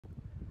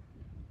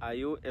Are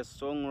you a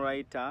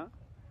songwriter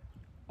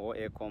or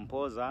a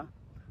composer?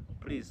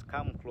 Please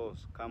come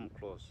close, come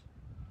close.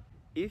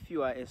 If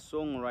you are a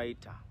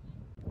songwriter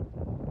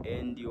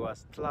and you are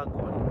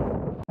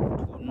struggling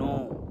to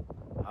know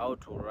how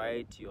to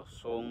write your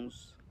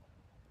songs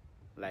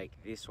like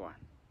this one,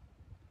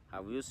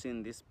 have you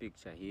seen this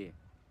picture here?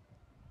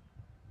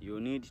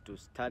 You need to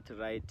start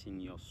writing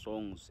your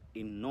songs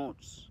in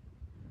notes,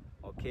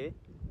 okay?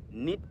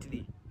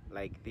 Neatly,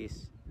 like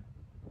this,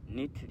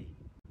 neatly.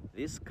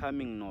 This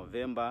coming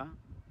November,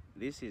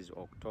 this is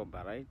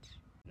October, right?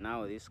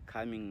 Now this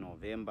coming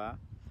November,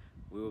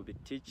 we will be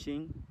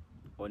teaching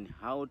on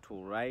how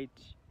to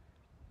write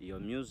your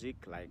music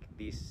like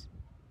this,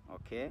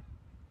 okay?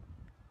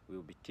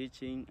 We'll be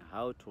teaching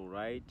how to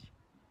write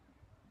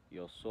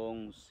your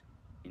songs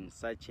in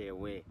such a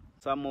way.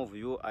 Some of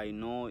you, I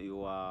know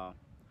you are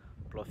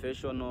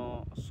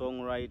professional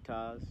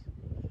songwriters,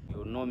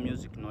 you know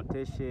music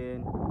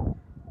notation,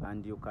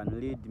 and you can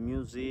lead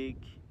music.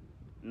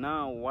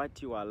 Now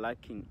what you are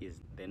lacking is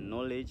the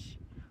knowledge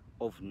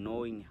of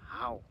knowing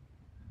how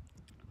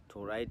to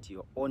write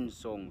your own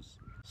songs.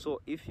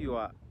 So if you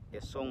are a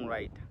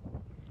songwriter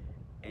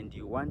and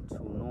you want to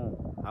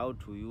know how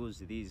to use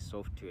these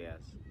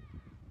softwares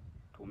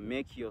to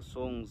make your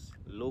songs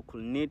look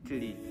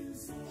neatly,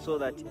 so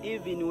that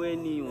even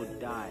when you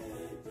die,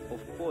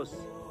 of course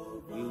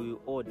we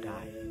will all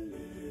die,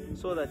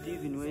 so that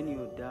even when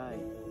you die,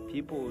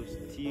 people will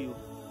still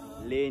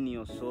learn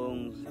your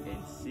songs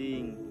and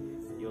sing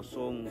your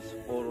songs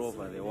all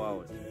over the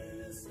world.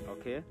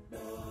 Okay,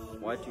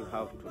 what you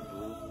have to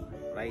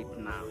do right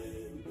now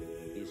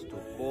is to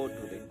go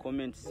to the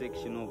comment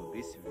section of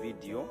this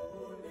video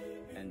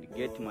and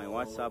get my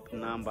WhatsApp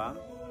number,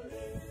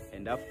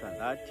 and after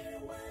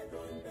that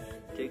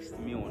text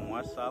me on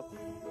WhatsApp,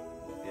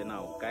 then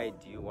I'll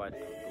guide you what to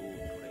do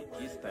to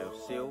register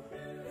yourself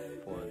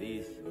for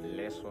these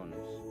lessons.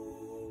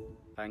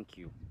 Thank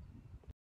you.